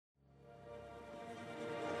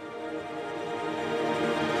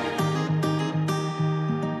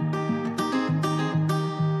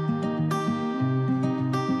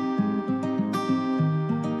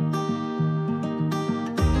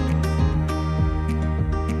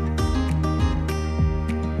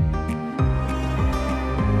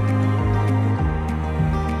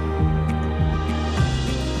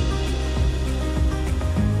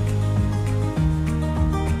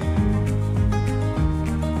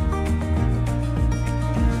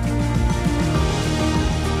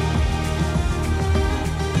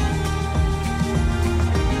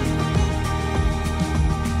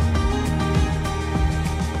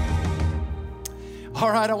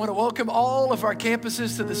right, I want to welcome all of our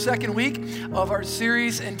campuses to the second week of our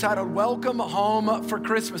series entitled Welcome Home for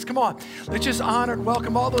Christmas. Come on, let's just honor and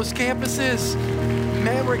welcome all those campuses.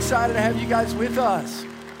 Man, we're excited to have you guys with us.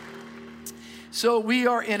 So we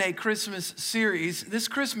are in a Christmas series. This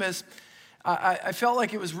Christmas, I felt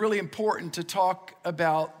like it was really important to talk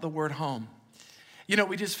about the word home. You know,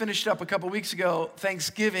 we just finished up a couple weeks ago,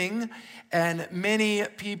 Thanksgiving, and many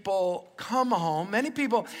people come home. Many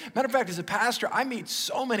people, matter of fact, as a pastor, I meet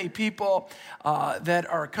so many people that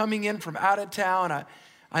are coming in from out of town.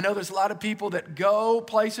 I know there's a lot of people that go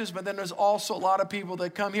places, but then there's also a lot of people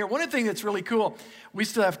that come here. One of the things that's really cool, we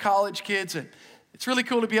still have college kids, and it's really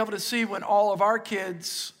cool to be able to see when all of our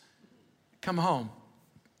kids come home.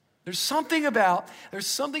 There's something about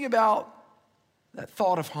that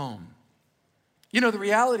thought of home. You know, the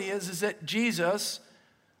reality is that Jesus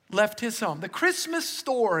left his home. The Christmas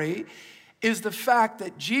story is the fact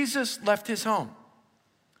that Jesus left his home,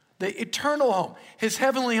 the eternal home, his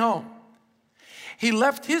heavenly home. He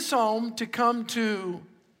left his home to come to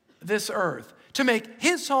this earth, to make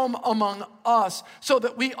his home among us so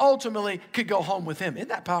that we ultimately could go home with him. Isn't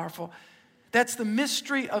that powerful? That's the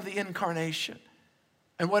mystery of the incarnation.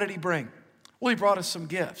 And what did he bring? Well, he brought us some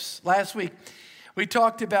gifts. Last week, we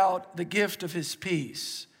talked about the gift of his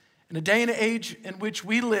peace. In a day and age in which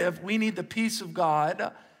we live, we need the peace of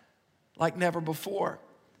God like never before.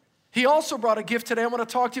 He also brought a gift today I want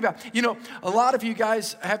to talk to you about. You know, a lot of you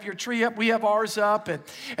guys have your tree up. We have ours up, and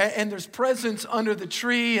there's presents under the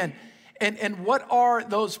tree, and what are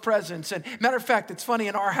those presents? And matter of fact, it's funny,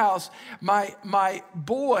 in our house, my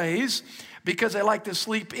boys, because they like to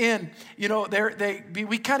sleep in, you know,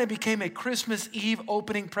 we kind of became a Christmas Eve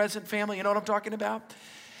opening present family. You know what I'm talking about?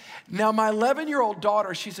 Now, my 11-year-old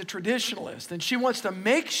daughter, she's a traditionalist, and she wants to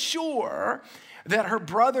make sure that her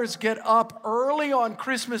brothers get up early on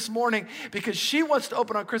Christmas morning because she wants to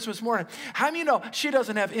open on Christmas morning. How many of you know she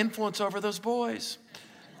doesn't have influence over those boys?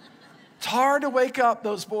 It's hard to wake up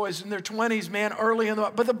those boys in their 20s, man, early in the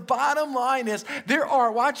morning. But the bottom line is there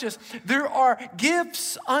are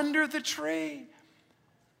gifts under the tree.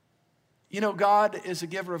 You know, God is a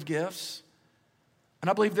giver of gifts.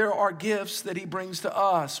 And I believe there are gifts that he brings to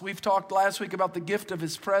us. We've talked last week about the gift of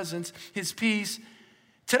his presence, his peace.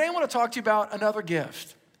 Today I want to talk to you about another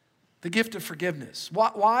gift, the gift of forgiveness.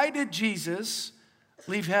 Why did Jesus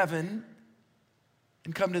leave heaven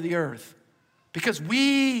and come to the earth? Because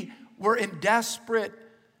we were in desperate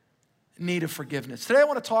need of forgiveness. Today I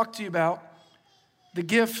want to talk to you about the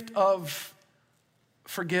gift of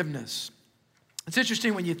forgiveness. It's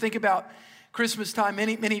interesting when you think about Christmas time,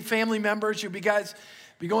 many family members, you'll be going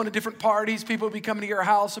to different parties, people will be coming to your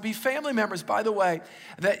house. There'll be family members, by the way,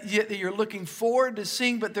 that you're looking forward to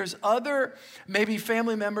seeing, but there's other maybe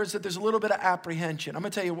family members that there's a little bit of apprehension. I'm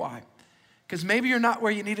going to tell you why. Because maybe you're not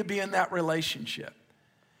where you need to be in that relationship.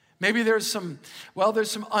 Maybe there's some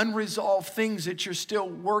unresolved things that you're still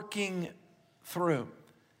working through.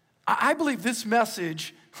 I believe this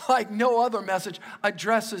message, like no other message,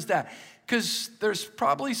 addresses that. Because there's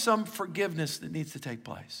probably some forgiveness that needs to take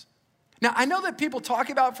place. Now, I know that people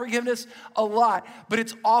talk about forgiveness a lot, but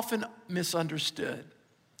it's often misunderstood.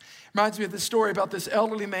 Reminds me of this story about this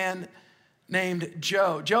elderly man named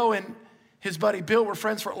Joe. Joe and his buddy Bill were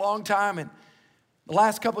friends for a long time, and the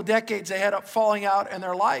last couple of decades, they had up falling out in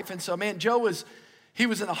their life. And so, man, Joe was in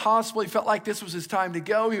the hospital. He felt like this was his time to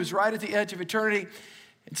go. He was right at the edge of eternity.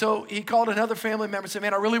 And so he called another family member and said,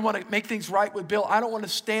 man, I really want to make things right with Bill. I don't want to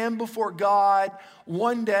stand before God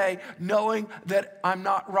one day knowing that I'm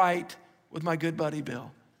not right with my good buddy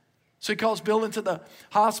Bill. So he calls Bill into the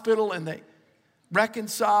hospital, and they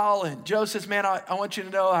reconcile. And Joe says, man, I want you to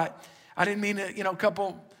know I didn't mean it, a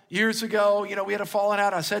couple years ago, we had a falling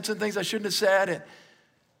out. I said some things I shouldn't have said. And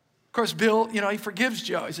of course, Bill, he forgives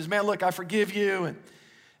Joe. He says, man, look, I forgive you.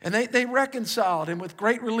 And they reconciled. And with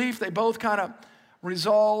great relief, they both kind of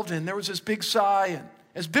resolved. And there was this big sigh. And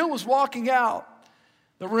as Bill was walking out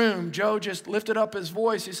the room, Joe just lifted up his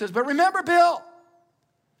voice. He says, but remember, Bill,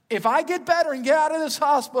 if I get better and get out of this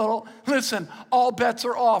hospital, listen, all bets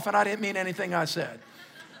are off. And I didn't mean anything I said.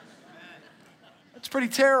 It's pretty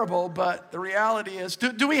terrible, but the reality is,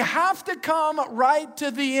 do we have to come right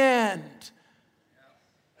to the end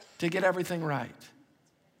to get everything right?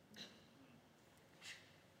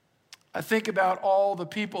 I think about all the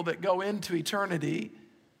people that go into eternity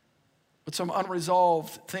with some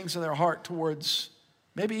unresolved things in their heart towards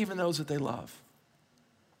maybe even those that they love.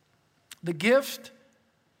 The gift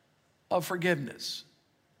of forgiveness.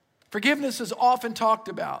 Forgiveness is often talked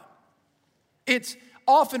about. It's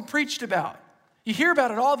often preached about. You hear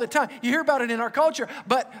about it all the time. You hear about it in our culture,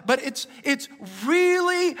 but it's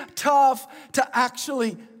really tough to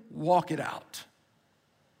actually walk it out.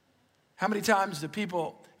 How many times do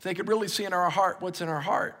people, if they could really see in our heart what's in our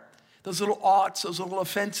heart, those little oughts, those little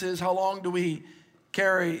offenses, how long do we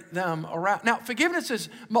carry them around? Now, forgiveness is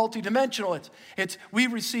multidimensional. It's we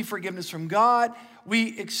receive forgiveness from God.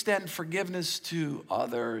 We extend forgiveness to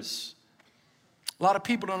others. A lot of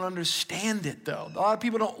people don't understand it, though. A lot of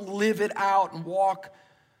people don't live it out and walk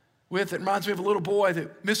with it. It reminds me of a little boy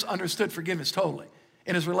that misunderstood forgiveness totally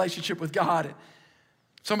in his relationship with God. And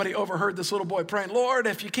somebody overheard this little boy praying, Lord,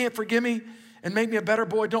 if you can't forgive me and make me a better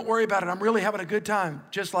boy, don't worry about it. I'm really having a good time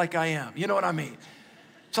just like I am. You know what I mean?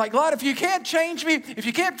 It's like, God, if you can't change me, if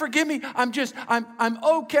you can't forgive me, I'm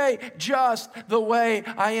okay just the way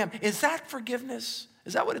I am. Is that forgiveness?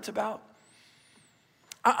 Is that what it's about?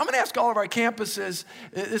 I'm going to ask all of our campuses,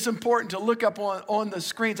 it's important to look up on the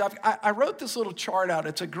screens. I wrote this little chart out.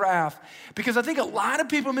 It's a graph because I think a lot of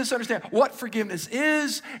people misunderstand what forgiveness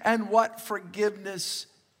is and what forgiveness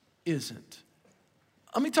isn't.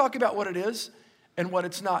 Let me talk about what it is and what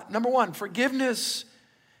it's not. Number one, forgiveness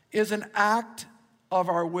is an act of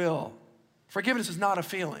our will. Forgiveness is not a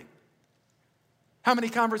feeling. How many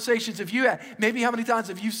conversations have you had? Maybe how many times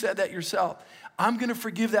have you said that yourself? I'm going to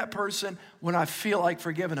forgive that person when I feel like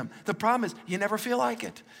forgiving them. The problem is you never feel like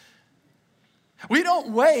it. We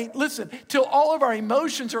don't wait, listen, till all of our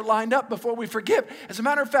emotions are lined up before we forgive. As a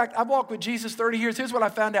matter of fact, I've walked with Jesus 30 years. Here's what I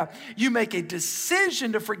found out. You make a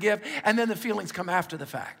decision to forgive, and then the feelings come after the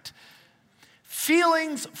fact.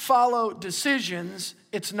 Feelings follow decisions.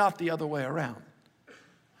 It's not the other way around.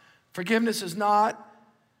 Forgiveness is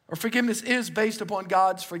based upon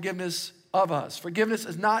God's forgiveness of us. Forgiveness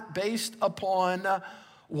is not based upon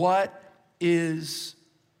what is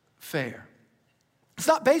fair. It's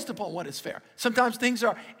not based upon what is fair. Sometimes things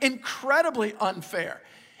are incredibly unfair,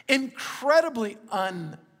 incredibly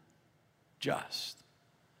unjust.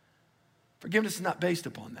 Forgiveness is not based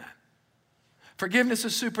upon that. Forgiveness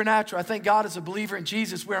is supernatural. I thank God as a believer in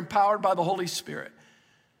Jesus, we're empowered by the Holy Spirit.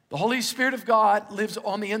 The Holy Spirit of God lives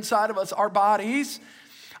on the inside of us. Our bodies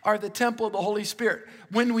are the temple of the Holy Spirit.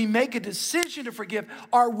 When we make a decision to forgive,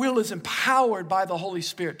 our will is empowered by the Holy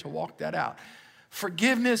Spirit to walk that out.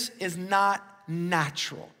 Forgiveness is not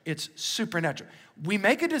natural. It's supernatural. We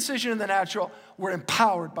make a decision in the natural, we're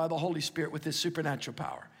empowered by the Holy Spirit with this supernatural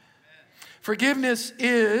power. Forgiveness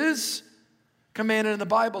is commanded in the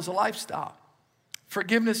Bible as a lifestyle.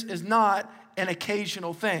 Forgiveness is not an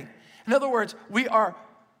occasional thing. In other words, we are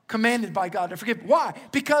commanded by God to forgive. Why?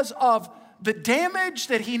 Because of the damage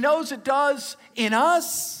that he knows it does in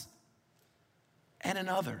us and in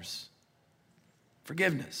others.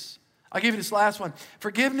 Forgiveness. I'll give you this last one.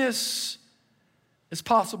 Forgiveness is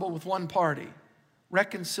possible with one party.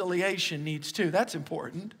 Reconciliation needs two. That's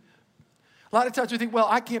important. A lot of times we think, well,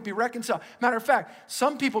 I can't be reconciled. Matter of fact,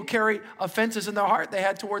 some people carry offenses in their heart they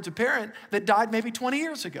had towards a parent that died maybe 20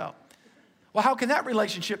 years ago. Well, how can that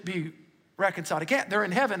relationship be reconciled? It can't. They're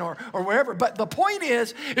in heaven or wherever. But the point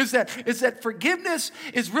is that forgiveness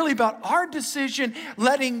is really about our decision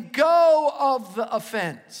letting go of the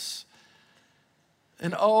offense.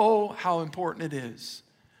 And oh, how important it is.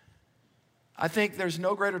 I think there's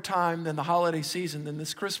no greater time than the holiday season, than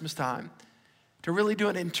this Christmas time, to really do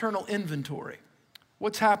an internal inventory.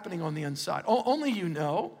 What's happening on the inside? Only you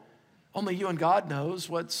know. Only you and God knows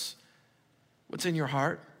what's in your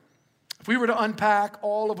heart. If we were to unpack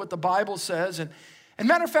all of what the Bible says, and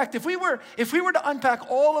matter of fact, if we were to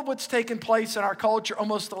unpack all of what's taken place in our culture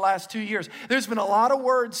almost the last 2 years, there's been a lot of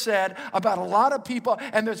words said about a lot of people,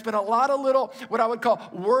 and there's been a lot of little, what I would call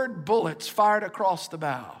word bullets fired across the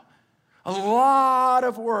bow. A lot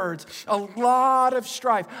of words, a lot of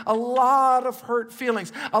strife, a lot of hurt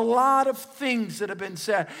feelings, a lot of things that have been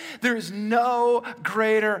said. There is no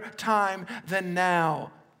greater time than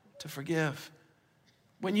now to forgive.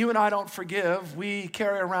 When you and I don't forgive, we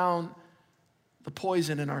carry around the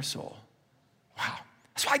poison in our soul. Wow.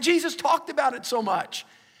 That's why Jesus talked about it so much.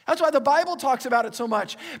 That's why the Bible talks about it so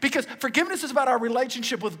much. Because forgiveness is about our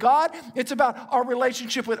relationship with God. It's about our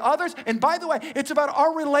relationship with others. And by the way, it's about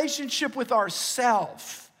our relationship with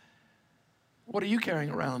ourselves. What are you carrying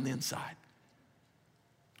around on the inside?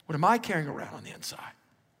 What am I carrying around on the inside?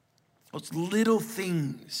 Those little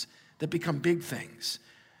things that become big things.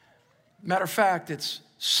 Matter of fact, it's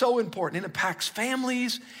so important. It impacts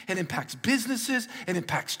families, it impacts businesses, it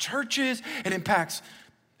impacts churches, it impacts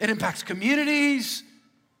communities,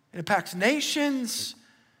 it impacts nations.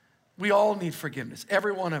 We all need forgiveness,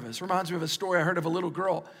 every one of us. Reminds me of a story I heard of a little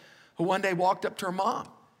girl who one day walked up to her mom.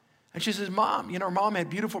 And she says, Mom, her mom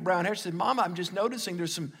had beautiful brown hair. She said, Mom, I'm just noticing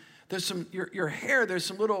there's your hair, there's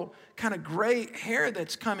some little kind of gray hair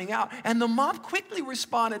that's coming out. And the mom quickly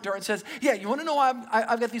responded to her and says, yeah, you want to know why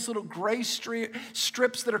I've got these little gray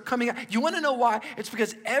strips that are coming out? You want to know why? It's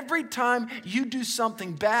because every time you do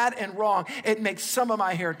something bad and wrong, it makes some of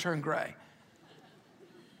my hair turn gray.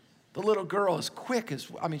 The little girl is quick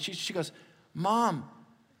she goes, Mom,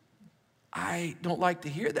 I don't like to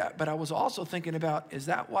hear that, but I was also thinking about, is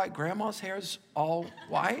that why grandma's hair's all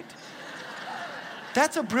white?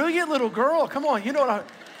 That's a brilliant little girl. Come on, you know what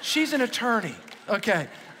she's an attorney, okay,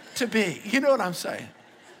 to be. You know what I'm saying?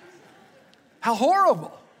 How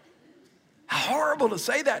horrible. How horrible to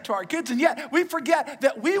say that to our kids. And yet we forget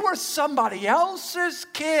that we were somebody else's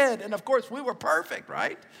kid. And of course, we were perfect,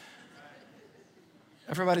 right?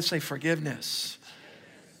 Everybody say forgiveness.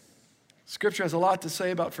 Scripture has a lot to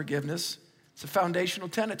say about forgiveness. It's a foundational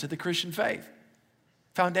tenet to the Christian faith.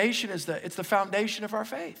 It's the foundation of our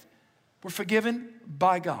faith. We're forgiven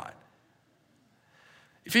by God.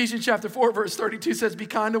 Ephesians chapter 4, verse 32 says, be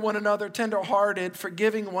kind to one another, tenderhearted,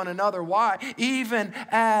 forgiving one another. Why? Even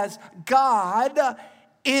as God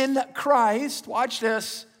in Christ, watch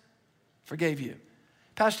this, forgave you.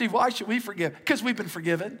 Pastor Steve, why should we forgive? Because we've been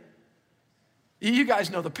forgiven. You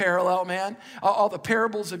guys know the parallel, man. All the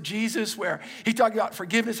parables of Jesus where he talked about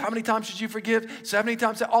forgiveness. How many times should you forgive? 70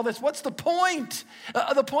 times. All this. What's the point?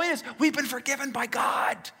 The point is we've been forgiven by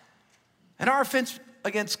God. And our offense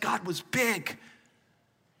against God was big.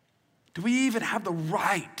 Do we even have the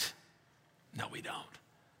right? No, we don't.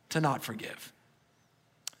 To not forgive.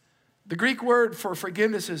 The Greek word for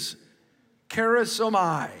forgiveness is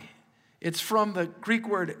charisomai. It's from the Greek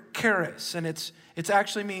word charis, and it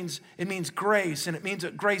actually means grace, and it means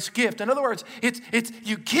a grace gift. In other words, it's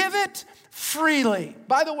you give it freely.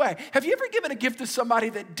 By the way, have you ever given a gift to somebody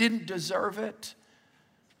that didn't deserve it?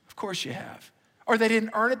 Of course you have. Or they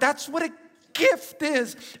didn't earn it. That's what a gift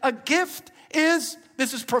is. A gift is,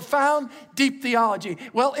 this is profound, deep theology.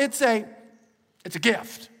 Well, it's a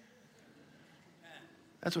gift.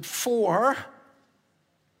 That's what forgiveness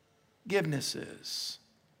is.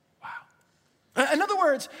 In other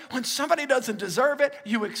words, when somebody doesn't deserve it,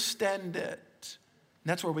 you extend it. And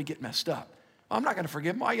that's where we get messed up. Well, I'm not going to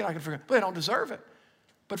forgive them. Why are you not going to forgive them? Well, they don't deserve it.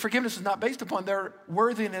 But forgiveness is not based upon their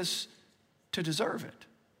worthiness to deserve it.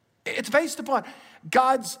 It's based upon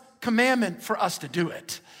God's commandment for us to do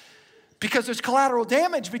it. Because there's collateral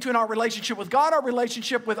damage between our relationship with God, our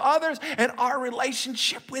relationship with others, and our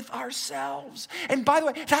relationship with ourselves. And by the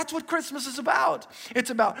way, that's what Christmas is about.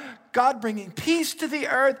 It's about God bringing peace to the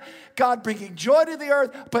earth, God bringing joy to the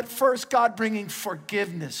earth, but first, God bringing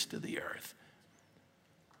forgiveness to the earth.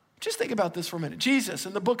 Just think about this for a minute. Jesus,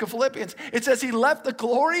 in the book of Philippians, it says he left the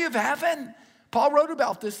glory of heaven. Paul wrote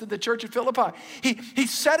about this to the church at Philippi. He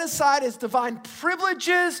set aside his divine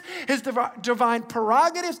privileges, his divine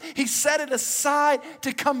prerogatives. He set it aside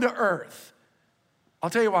to come to earth. I'll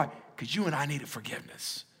tell you why. Because you and I needed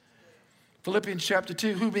forgiveness. Philippians chapter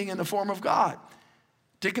 2, who being in the form of God,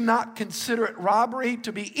 did not consider it robbery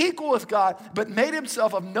to be equal with God, but made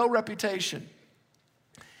himself of no reputation,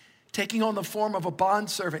 taking on the form of a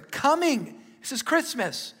bondservant, coming, this is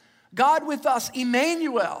Christmas, God with us,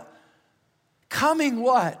 Emmanuel. Coming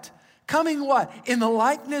what? Coming what? In the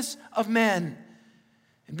likeness of men.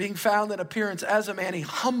 And being found in appearance as a man, he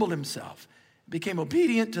humbled himself, became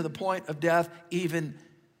obedient to the point of death, even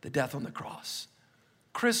the death on the cross.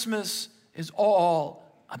 Christmas is all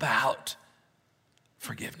about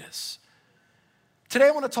forgiveness. Today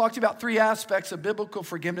I want to talk to you about three aspects of biblical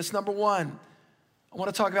forgiveness. Number one, I want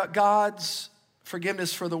to talk about God's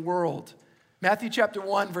forgiveness for the world. Matthew chapter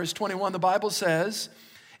 1, verse 21, the Bible says,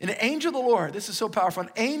 and an angel of the Lord, this is so powerful, an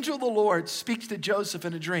angel of the Lord speaks to Joseph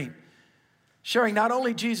in a dream, sharing not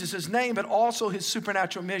only Jesus' name, but also his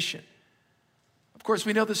supernatural mission. Of course,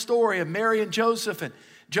 we know the story of Mary and Joseph, and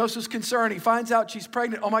Joseph's concerned. He finds out she's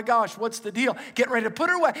pregnant. Oh my gosh, what's the deal? Getting ready to put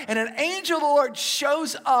her away. And an angel of the Lord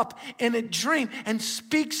shows up in a dream and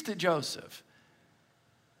speaks to Joseph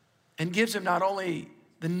and gives him not only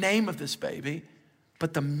the name of this baby,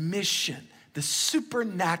 but the mission. The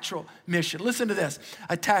supernatural mission. Listen to this,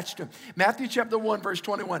 attached to him. Matthew chapter 1, verse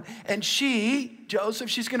 21. And she, Joseph,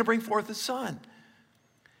 she's going to bring forth a son.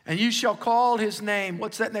 And you shall call his name,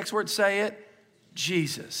 what's that next word? Say it.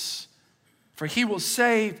 Jesus. For he will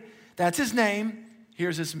save, that's his name,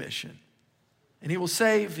 here's his mission. And he will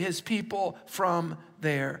save his people from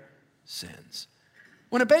their sins.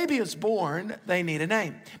 When a baby is born, they need a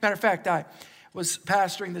name. Matter of fact, I was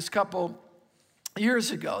pastoring this couple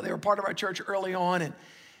years ago. They were part of our church early on,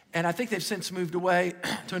 and I think they've since moved away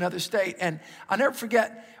to another state. And I'll never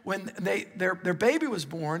forget when their baby was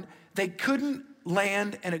born, they couldn't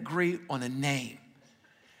land and agree on a name.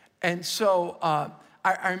 And so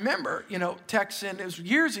I remember, texting, it was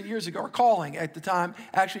years and years ago, or calling at the time,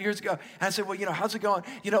 actually years ago. And I said, well, how's it going?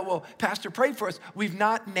 Well, Pastor prayed for us. We've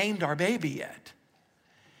not named our baby yet.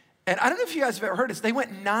 And I don't know if you guys have ever heard this. They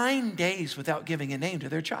went 9 days without giving a name to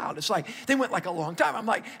their child. It's like, they went like a long time. I'm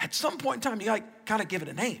like, at some point in time, you kind of give it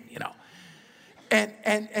a name,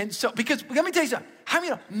 And so, because let me tell you something. How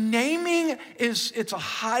many naming it's a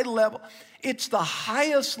high level. It's the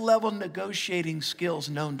highest level negotiating skills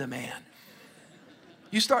known to man.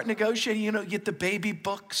 You start negotiating, you get the baby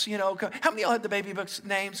books, How many of y'all had the baby books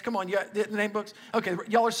names? Come on, you got the name books? Okay,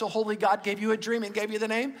 y'all are so holy, God gave you a dream and gave you the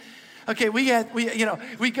name? Okay, we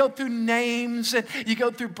go through names and you go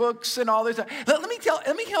through books and all this.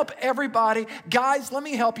 Let me help everybody. Guys, let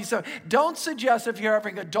me help you. So don't suggest if you're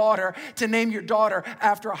having a daughter to name your daughter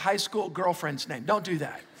after a high school girlfriend's name. Don't do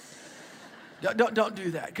that. Don't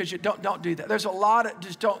do that, because you don't do that. There's a lot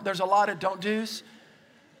of don't do's.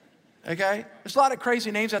 Okay? There's a lot of crazy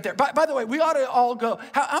names out there. By the way, we ought to all go.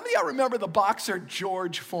 How many of y'all remember the boxer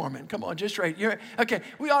George Foreman? Come on, just right. Okay,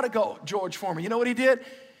 we ought to go George Foreman. You know what he did?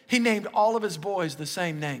 He named all of his boys the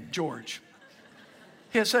same name, George.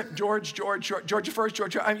 He has George the first,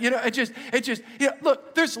 George.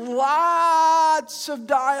 Look, there's lots of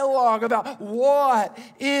dialogue about what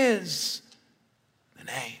is the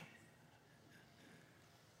name.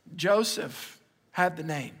 Joseph had the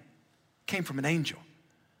name, came from an angel,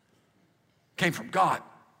 came from God,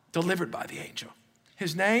 delivered by the angel.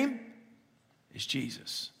 His name is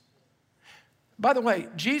Jesus. By the way,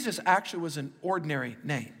 Jesus actually was an ordinary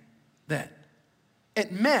name then.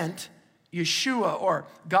 It meant Yeshua, or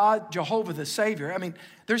God, Jehovah the Savior. I mean,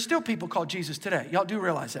 there's still people called Jesus today. Y'all do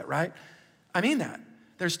realize that, right? I mean that.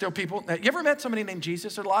 There's still people. You ever met somebody named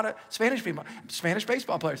Jesus? There's a lot of Spanish people, Spanish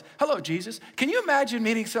baseball players. Hello, Jesus. Can you imagine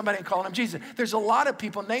meeting somebody and calling him Jesus? There's a lot of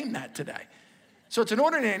people named that today. So it's an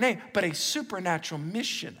ordinary name, but a supernatural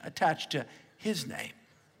mission attached to his name.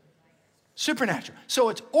 Supernatural. So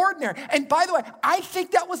it's ordinary. And by the way, I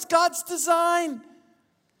think that was God's design.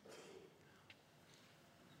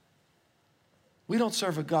 We don't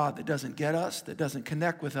serve a God that doesn't get us, that doesn't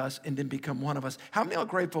connect with us, and then become one of us. How many are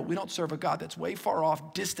grateful we don't serve a God that's way far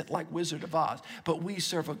off, distant like Wizard of Oz, but we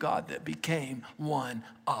serve a God that became one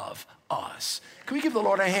of us? Can we give the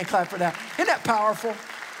Lord a hand clap for that? Isn't that powerful?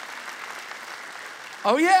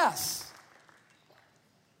 Oh, yes.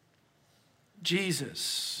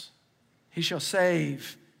 Jesus, he shall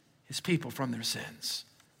save his people from their sins.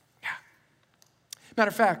 Yeah. Matter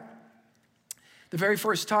of fact, the very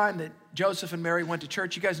first time that Joseph and Mary went to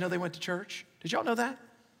church, you guys know they went to church? Did y'all know that?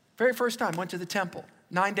 Very first time, went to the temple.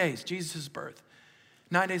 9 days, Jesus' birth.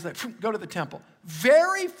 9 days later, go to the temple.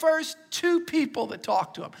 Very first two people that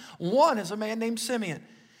talked to him. One is a man named Simeon.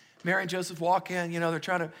 Mary and Joseph walk in, they're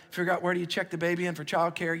trying to figure out where do you check the baby in for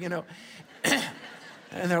childcare,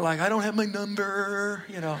 And they're like, I don't have my number,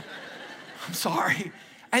 I'm sorry.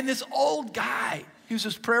 And this old guy, he was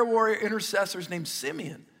this prayer warrior intercessor named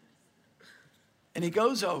Simeon. And he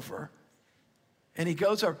goes over.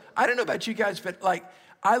 I don't know about you guys, but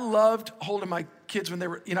I loved holding my kids when they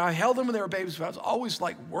were, I held them when they were babies, but I was always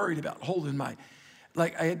worried about holding my, I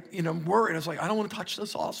had, worried. I was like, I don't want to touch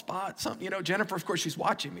this soft spot. Something, Jennifer, of course, she's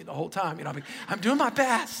watching me the whole time. I'm doing my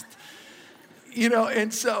best.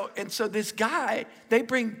 And so this guy,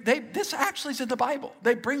 this actually is in the Bible.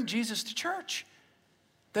 They bring Jesus to church.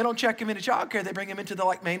 They don't check him into childcare. They bring him into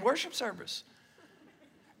the main worship service.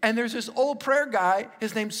 And there's this old prayer guy,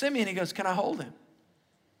 his name's Simeon. He goes, can I hold him?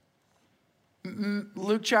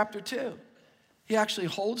 Luke chapter 2. He actually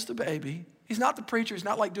holds the baby. He's not the preacher. He's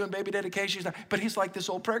not doing baby dedications. But he's like this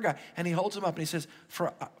old prayer guy. And he holds him up and he says,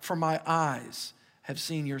 for my eyes have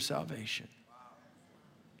seen your salvation.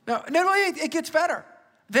 Now, it gets better.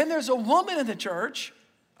 Then there's a woman in the church,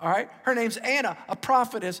 all right? Her name's Anna, a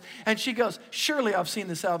prophetess, and she goes, surely I've seen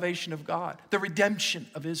the salvation of God, the redemption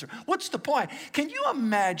of Israel. What's the point? Can you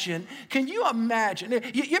imagine? You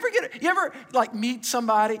ever meet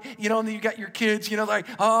somebody, and you got your kids,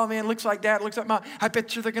 oh man, looks like dad, looks like mom. I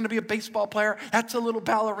bet you they're going to be a baseball player. That's a little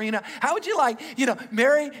ballerina. How would you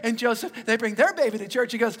Mary and Joseph, they bring their baby to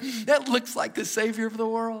church. He goes, that looks like the Savior of the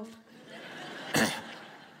world.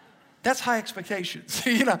 That's high expectations.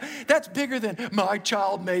 That's bigger than my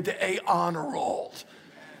child made the A honor roll.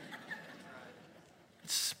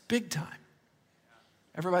 It's big time.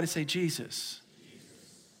 Everybody say Jesus.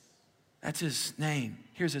 That's his name.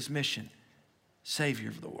 Here's his mission. Savior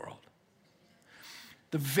of the world.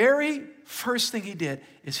 The very first thing he did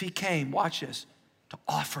is he came, watch this, to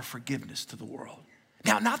offer forgiveness to the world.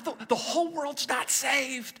 Now, not the whole world's not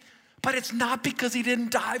saved, but it's not because he didn't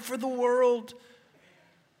die for the world.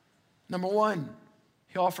 Number one,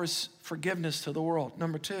 he offers forgiveness to the world.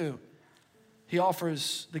 Number two, he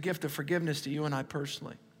offers the gift of forgiveness to you and I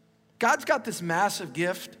personally. God's got this massive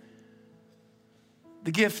gift,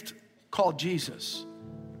 the gift called Jesus.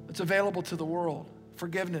 It's available to the world,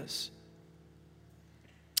 forgiveness.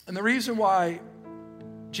 And the reason why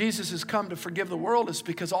Jesus has come to forgive the world is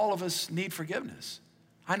because all of us need forgiveness.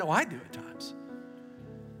 I know I do at times.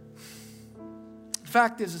 The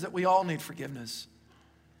fact is that we all need forgiveness.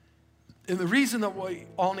 And the reason that we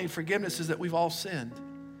all need forgiveness is that we've all sinned.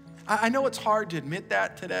 I know it's hard to admit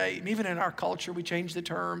that today. And even in our culture, we change the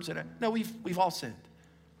terms. No, we've all sinned.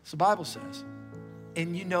 So the Bible says.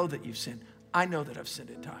 And you know that you've sinned. I know that I've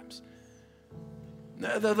sinned at times.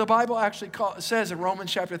 The Bible actually says in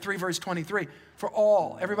Romans chapter 3, verse 23, for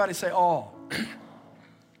all, everybody say all.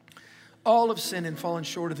 All have sinned and fallen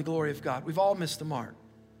short of the glory of God. We've all missed the mark.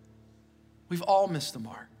 We've all missed the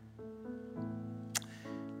mark.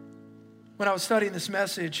 When I was studying this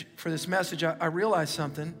message, I realized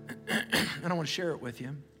something, and I want to share it with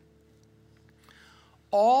you.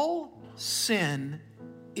 All sin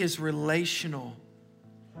is relational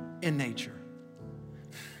in nature.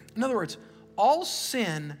 In other words, all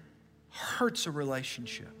sin hurts a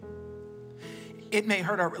relationship. It may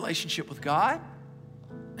hurt our relationship with God.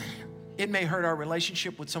 It may hurt our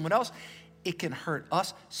relationship with someone else. It can hurt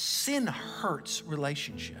us. Sin hurts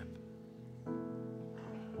relationship.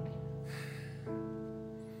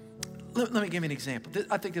 Let me give you an example.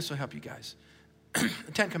 I think this will help you guys.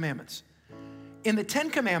 The 10 Commandments. In the 10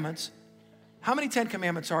 Commandments, how many 10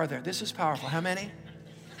 Commandments are there? This is powerful. How many?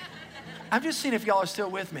 I'm just seeing if y'all are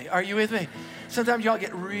still with me. Are you with me? Sometimes y'all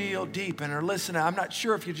get real deep and are listening. I'm not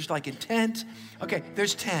sure if you're just like intent. Okay,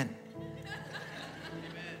 there's 10.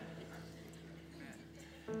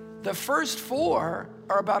 The first 4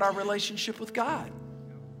 are about our relationship with God.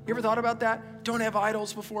 You ever thought about that? Don't have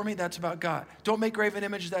idols before me, that's about God. Don't make graven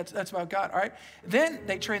images, that's about God, all right? Then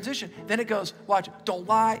they transition. Then it goes, watch, don't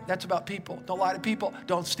lie, that's about people. Don't lie to people.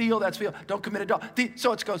 Don't steal, that's people. Don't commit adultery.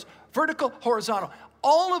 So it goes vertical, horizontal.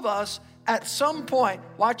 All of us at some point,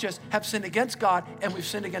 watch us, have sinned against God and we've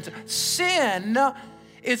sinned against it. Sin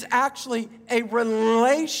is actually a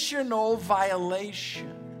relational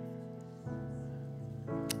violation.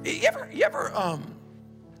 You ever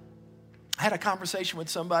had a conversation with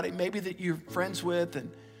somebody, maybe that you're friends with,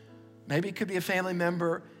 and maybe it could be a family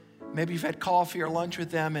member, maybe you've had coffee or lunch with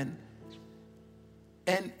them,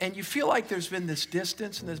 and you feel like there's been this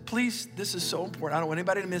distance, and please, this is so important. I don't want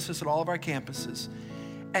anybody to miss this at all of our campuses.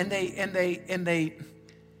 And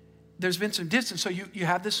there's been some distance, so you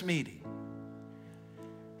have this meeting.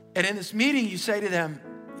 And in this meeting, you say to them,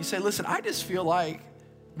 you say, listen, I just feel like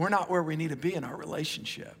we're not where we need to be in our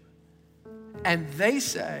relationship. And they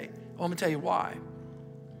say, well, I'm going to tell you why.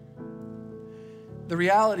 The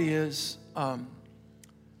reality is, about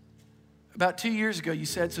 2 years ago, you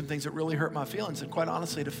said some things that really hurt my feelings and quite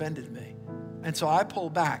honestly, it offended me. And so I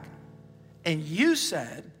pulled back. And you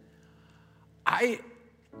said,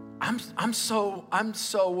 I'm so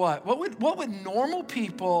what? What would normal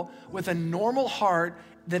people with a normal heart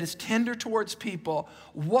that is tender towards people,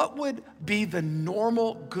 what would be the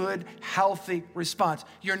normal, good, healthy response?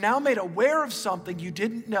 You're now made aware of something you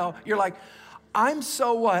didn't know. You're like, I'm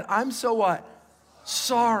so what?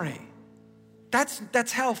 Sorry.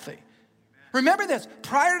 That's healthy. Remember this,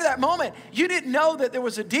 prior to that moment, you didn't know that there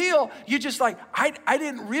was a deal. You just like, I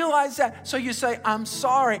didn't realize that. So you say, I'm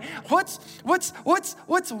sorry. What's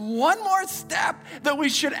one more step that we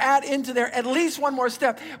should add into there? At least one more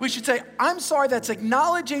step. We should say, I'm sorry, that's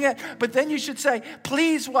acknowledging it. But then you should say,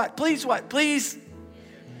 please what? Please what? Please.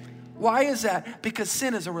 Why is that? Because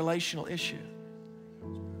sin is a relational issue.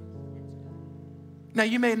 Now,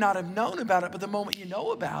 you may not have known about it, but the moment you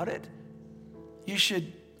know about it, you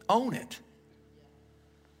should own it.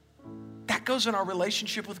 That goes in our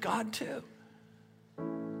relationship with God too.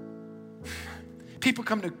 People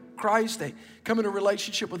come to Christ, they come into a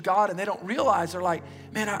relationship with God and they don't realize, they're like,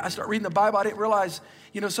 man, I start reading the Bible, I didn't realize,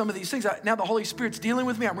 some of these things. Now the Holy Spirit's dealing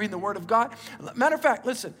with me, I'm reading the Word of God. Matter of fact,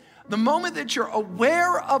 listen, the moment that you're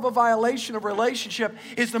aware of a violation of relationship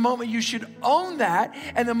is the moment you should own that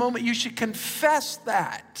and the moment you should confess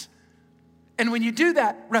that. And when you do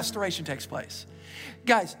that, restoration takes place.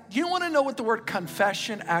 Guys, do you want to know what the word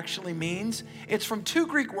confession actually means? It's from 2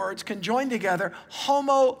 Greek words conjoined together,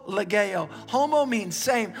 homo, legeo. Homo means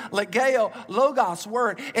same, legeo, logos,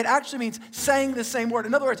 word. It actually means saying the same word.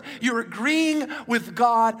 In other words, you're agreeing with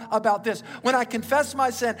God about this. When I confess my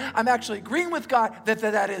sin, I'm actually agreeing with God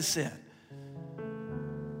that is sin.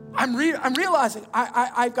 I'm realizing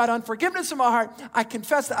I've got unforgiveness in my heart. I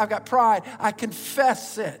confess that. I've got pride. I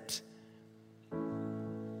confess it.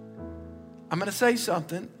 I'm going to say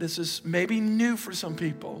something. This is maybe new for some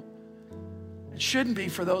people. It shouldn't be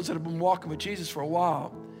for those that have been walking with Jesus for a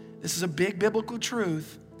while. This is a big biblical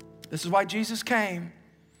truth. This is why Jesus came.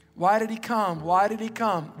 Why did he come? Why did he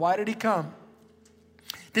come? Why did he come?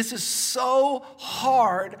 This is so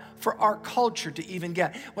hard for our culture to even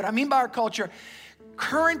get. What I mean by our culture,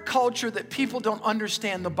 current culture that people don't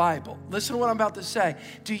understand the Bible. Listen to what I'm about to say.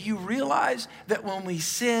 Do you realize that when we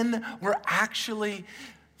sin, we're actually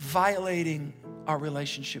violating our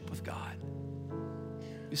relationship with God?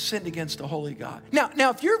 You sinned against a holy God. Now,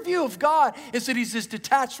 if your view of God is that he's this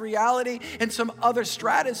detached reality in some other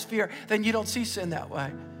stratosphere, then you don't see sin that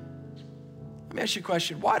way. Let me ask you a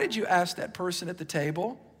question. Why did you ask that person at the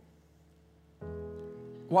table?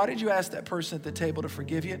 Why did you ask that person at the table to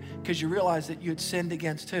forgive you? Because you realized that you had sinned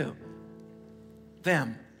against who?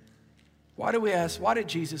 Them. Why did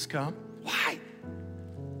Jesus come? Why?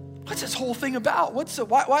 What's this whole thing about?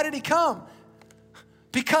 Why did he come?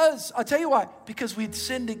 Because, I'll tell you why. Because we'd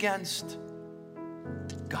sinned against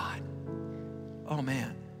God. Oh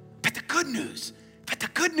man. But the good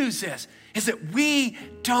news is that we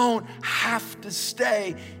don't have to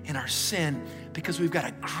stay in our sin because we've got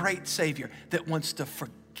a great Savior that wants to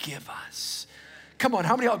forgive us. Come on,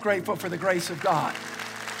 how many are grateful for the grace of God?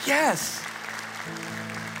 Yes.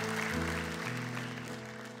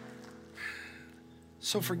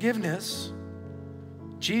 So forgiveness,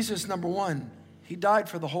 Jesus, number one, he died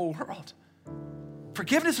for the whole world.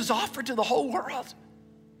 Forgiveness is offered to the whole world.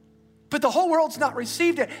 But the whole world's not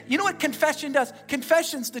received it. You know what confession does?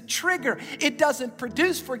 Confession's the trigger. It doesn't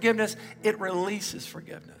produce forgiveness. It releases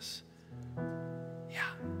forgiveness. Yeah.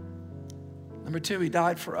 Number two, he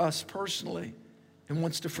died for us personally and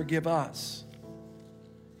wants to forgive us.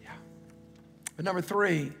 Yeah. But number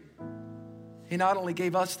three, he not only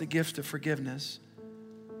gave us the gift of forgiveness.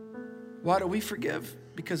 Why do we forgive?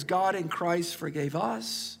 Because God in Christ forgave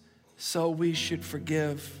us, so we should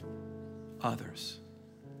forgive others.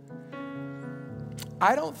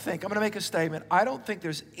 I'm going to make a statement. I don't think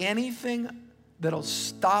there's anything that'll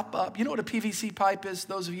stop up. You know what a PVC pipe is?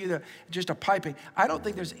 Those of you that just are piping. I don't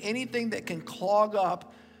think there's anything that can clog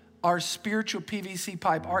up our spiritual PVC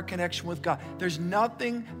pipe, our connection with God. There's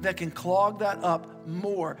nothing that can clog that up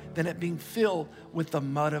more than it being filled with the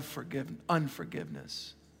mud of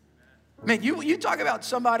unforgiveness. Man, you talk about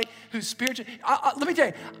somebody who's spiritual. Let me tell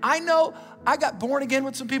you, I know I got born again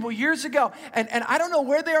with some people years ago, and I don't know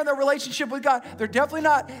where they are in their relationship with God. They're definitely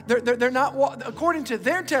not, they're not, according to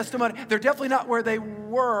their testimony, they're definitely not where they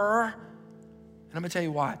were. And I'm going to tell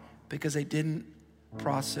you why. Because they didn't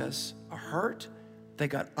process a hurt, they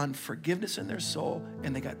got unforgiveness in their soul,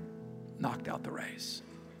 and they got knocked out the race.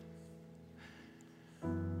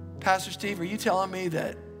 Pastor Steve, are you telling me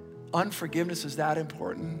that unforgiveness is that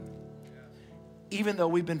important? Even though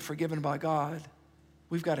we've been forgiven by God,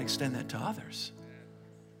 we've got to extend that to others.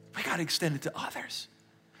 We got to extend it to others.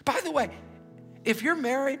 By the way, if you're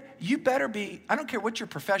married, you better be, I don't care what your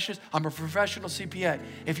profession is, I'm a professional CPA.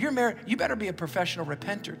 If you're married, you better be a professional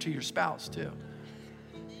repenter to your spouse too.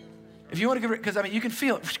 If you want to because you can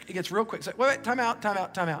feel it. It gets real quick. It's like, wait, time out.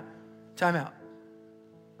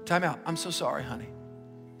 I'm so sorry, honey.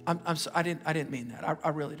 I didn't mean that. I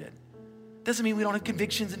really did. Doesn't mean we don't have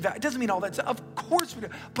convictions and it doesn't mean all that stuff. Of course we do.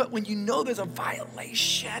 But when you know there's a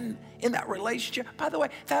violation in that relationship, by the way,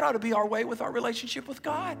 that ought to be our way with our relationship with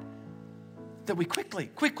God. That we quickly,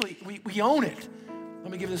 we own it. Let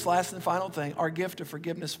me give this last and final thing. Our gift of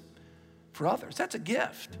forgiveness for others. That's a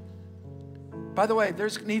gift. By the way, there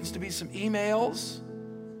needs to be some emails,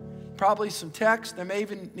 probably some text. There may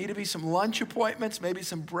even need to be some lunch appointments, maybe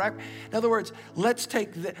some breakfast. In other words,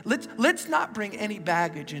 let's not bring any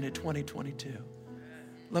baggage into 2022.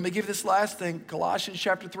 Let me give this last thing. Colossians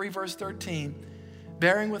chapter 3, verse 13.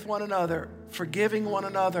 Bearing with one another, forgiving one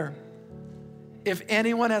another. If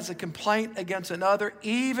anyone has a complaint against another,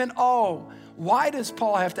 why does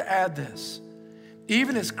Paul have to add this?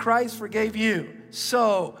 Even as Christ forgave you,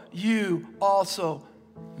 so you also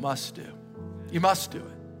must do. You must do it.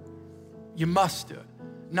 You must do it.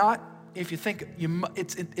 Not if you think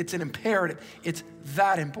it's an imperative. It's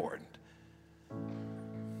that important.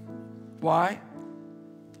 Why?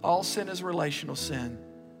 All sin is relational sin.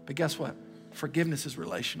 But guess what? Forgiveness is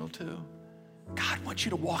relational too. God wants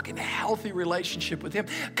you to walk in a healthy relationship with him.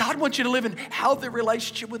 God wants you to live in a healthy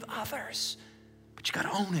relationship with others. But you got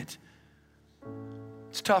to own it.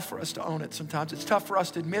 It's tough for us to own it sometimes. It's tough for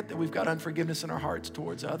us to admit that we've got unforgiveness in our hearts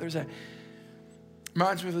towards others. It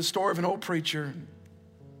reminds me of the story of an old preacher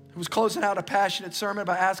who was closing out a passionate sermon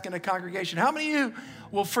by asking a congregation, how many of you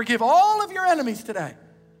will forgive all of your enemies today?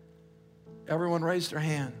 Everyone raised their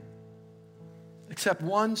hand. except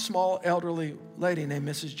one small elderly lady named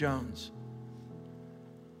Mrs. Jones.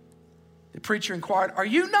 The preacher inquired, "Are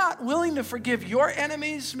you not willing to forgive your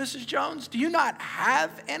enemies, Mrs. Jones? Do you not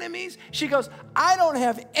have enemies?" She goes, "I don't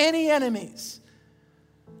have any enemies."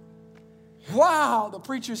 Wow, the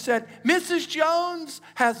preacher said, Mrs. Jones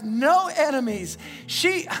has no enemies.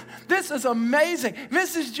 This is amazing.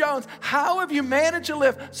 Mrs. Jones, how have you managed to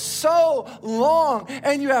live so long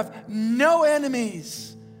and you have no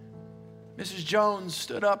enemies? Mrs. Jones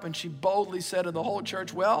stood up and she boldly said to the whole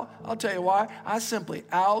church, "Well, I'll tell you why. I simply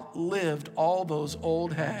outlived all those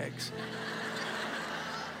old hags."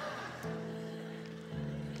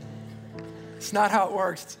 It's not how it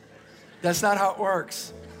works. That's not how it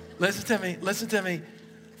works. Listen to me.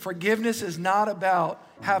 Forgiveness is not about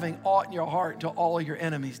having aught in your heart until all of your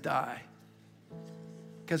enemies die.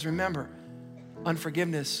 Because remember,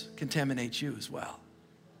 unforgiveness contaminates you as well.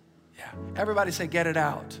 Yeah. Everybody say, get it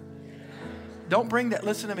out. Don't bring that.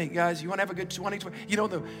 Listen to me, guys. You want to have a good 2020? You know,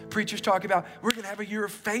 the preachers talk about, we're going to have a year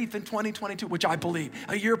of faith in 2022, which I believe.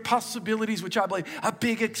 A year of possibilities, which I believe. A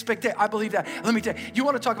big expectation. I believe that. Let me tell you, you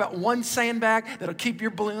want to talk about one sandbag that'll keep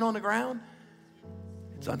your balloon on the ground?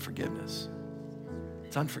 It's unforgiveness.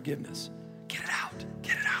 It's unforgiveness. Get it out.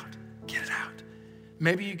 Get it out. Get it out.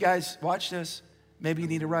 Maybe you guys, watch this. Maybe you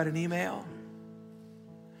need to write an email.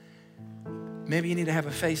 Maybe you need to have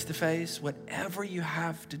a face-to-face. Whatever you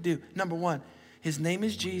have to do. Number one, his name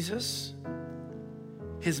is Jesus.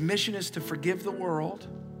 His mission is to forgive the world.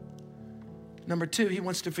 Number two, he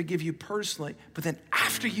wants to forgive you personally. But then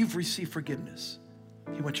after you've received forgiveness,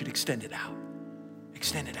 he wants you to extend it out.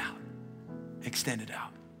 Extend it out. Extend it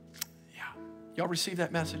out. Yeah. Y'all receive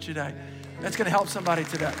that message today? That's going to help somebody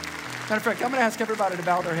today. Matter of fact, I'm going to ask everybody to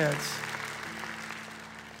bow their heads.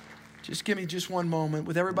 Just give me just one moment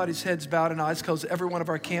with everybody's heads bowed and eyes closed. Every one of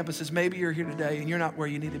our campuses, maybe you're here today and you're not where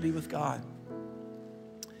you need to be with God.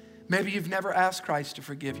 Maybe you've never asked Christ to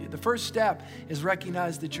forgive you. The first step is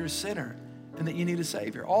recognize that you're a sinner and that you need a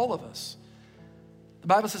Savior. All of us. The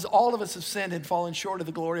Bible says all of us have sinned and fallen short of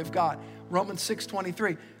the glory of God. Romans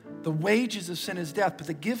 6:23, the wages of sin is death, but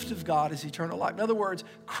the gift of God is eternal life. In other words,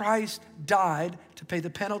 Christ died to pay the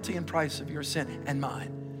penalty and price of your sin and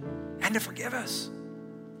mine and to forgive us.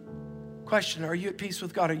 Question, are you at peace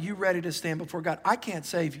with God? Are you ready to stand before God? I can't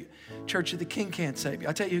save you. Church of the King can't save you.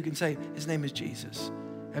 I'll tell you who can save you. His name is Jesus.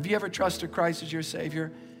 Have you ever trusted Christ as your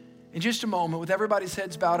Savior? In just a moment, with everybody's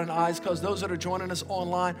heads bowed and eyes closed, those that are joining us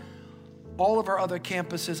online, all of our other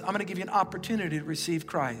campuses, I'm going to give you an opportunity to receive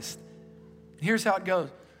Christ. Here's how it goes.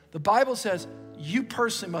 The Bible says you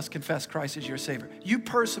personally must confess Christ as your Savior. You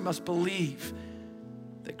personally must believe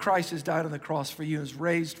that Christ has died on the cross for you and is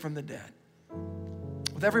raised from the dead.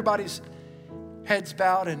 With everybody's heads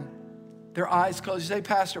bowed and their eyes closed, you say,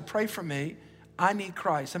 Pastor, pray for me. I need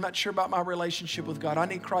Christ. I'm not sure about my relationship with God. I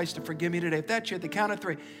need Christ to forgive me today. If that's you, at the count of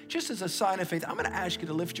three, just as a sign of faith, I'm going to ask you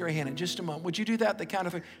to lift your hand in just a moment. Would you do that at the count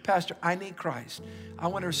of three? Pastor, I need Christ. I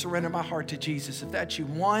want to surrender my heart to Jesus. If that's you,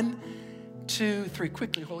 1, 2, 3.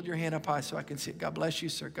 Quickly hold your hand up high so I can see it. God bless you,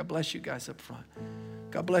 sir. God bless you guys up front.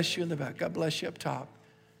 God bless you in the back. God bless you up top.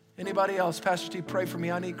 Anybody else? Pastor T, pray for me.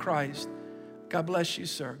 I need Christ. God bless you,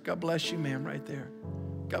 sir. God bless you, ma'am, right there.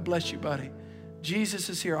 God bless you, buddy. Jesus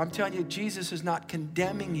is here. I'm telling you, Jesus is not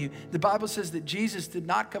condemning you. The Bible says that Jesus did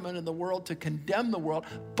not come into the world to condemn the world,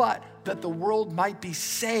 but that the world might be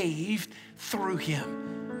saved through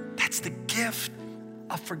him. That's the gift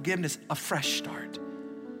of forgiveness, a fresh start.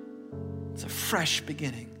 It's a fresh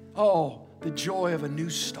beginning. Oh, the joy of a new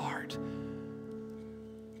start.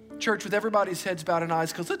 Church, with everybody's heads bowed and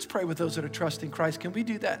eyes closed, let's pray with those that are trusting Christ. Can we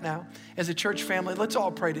do that now? As a church family, let's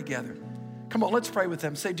all pray together. Come on, let's pray with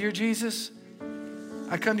them. Say, Dear Jesus,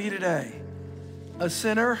 I come to you today, a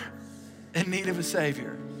sinner in need of a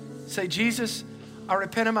Savior. Say, Jesus, I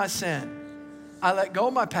repent of my sin. I let go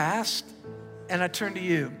of my past and I turn to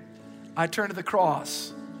you. I turn to the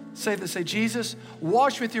cross. Say this, say, Jesus,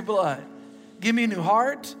 wash me with your blood. Give me a new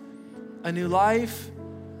heart, a new life,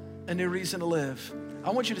 a new reason to live. I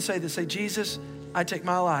want you to say this, say, Jesus, I take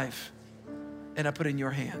my life and I put it in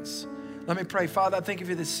your hands. Let me pray. Father, I thank you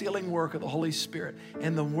for the sealing work of the Holy Spirit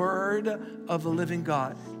and the word of the living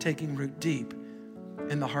God taking root deep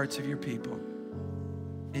in the hearts of your people.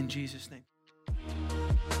 In Jesus' name.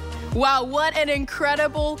 Wow, what an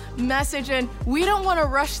incredible message. And we don't want to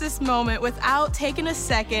rush this moment without taking a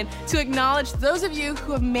second to acknowledge those of you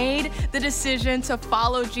who have made the decision to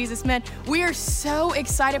follow Jesus. Man, we are so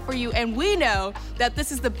excited for you, and we know that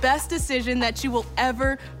this is the best decision that you will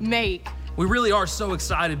ever make. We really are so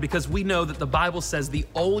excited because we know that the Bible says the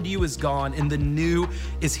old you is gone and the new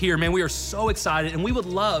is here. Man, we are so excited, and we would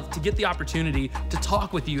love to get the opportunity to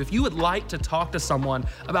talk with you. If you would like to talk to someone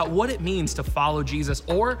about what it means to follow Jesus,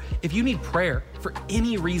 or if you need prayer for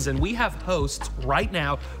any reason, we have hosts right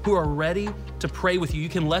now who are ready to pray with you. You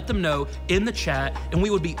can let them know in the chat, and we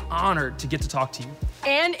would be honored to get to talk to you.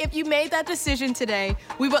 And if you made that decision today,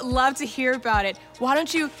 we would love to hear about it. Why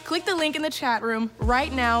don't you click the link in the chat room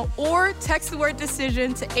right now, or text the word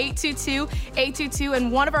decision to 822-822,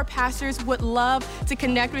 and one of our pastors would love to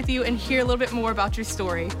connect with you and hear a little bit more about your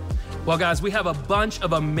story. Well, guys, we have a bunch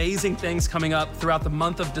of amazing things coming up throughout the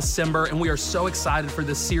month of December, and we are so excited for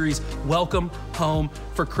this series, Welcome Home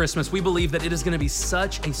for Christmas. We believe that it is going to be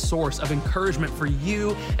such a source of encouragement for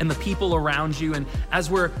you and the people around you. And as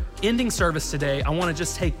we're ending service today, I want to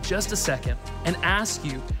just take just a second and ask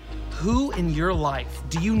you, who in your life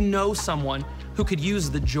do you know someone who could use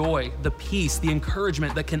the joy, the peace, the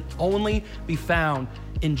encouragement that can only be found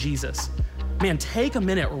in Jesus? Man, take a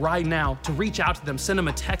minute right now to reach out to them. Send them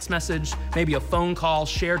a text message, maybe a phone call,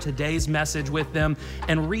 share today's message with them,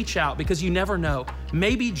 and reach out, because you never know.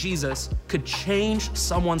 Maybe Jesus could change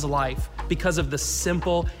someone's life because of the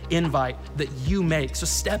simple invite that you make. So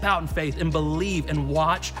step out in faith and believe and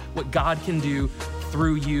watch what God can do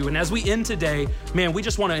through you. And as we end today, man, we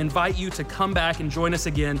just want to invite you to come back and join us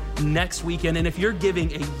again next weekend. And if you're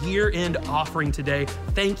giving a year-end offering today,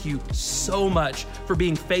 thank you so much for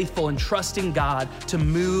being faithful and trusting God to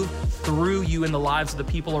move through you in the lives of the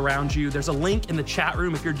people around you. There's a link in the chat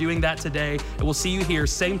room if you're doing that today. And we'll see you here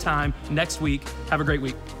same time next week. Have a great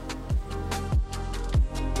week.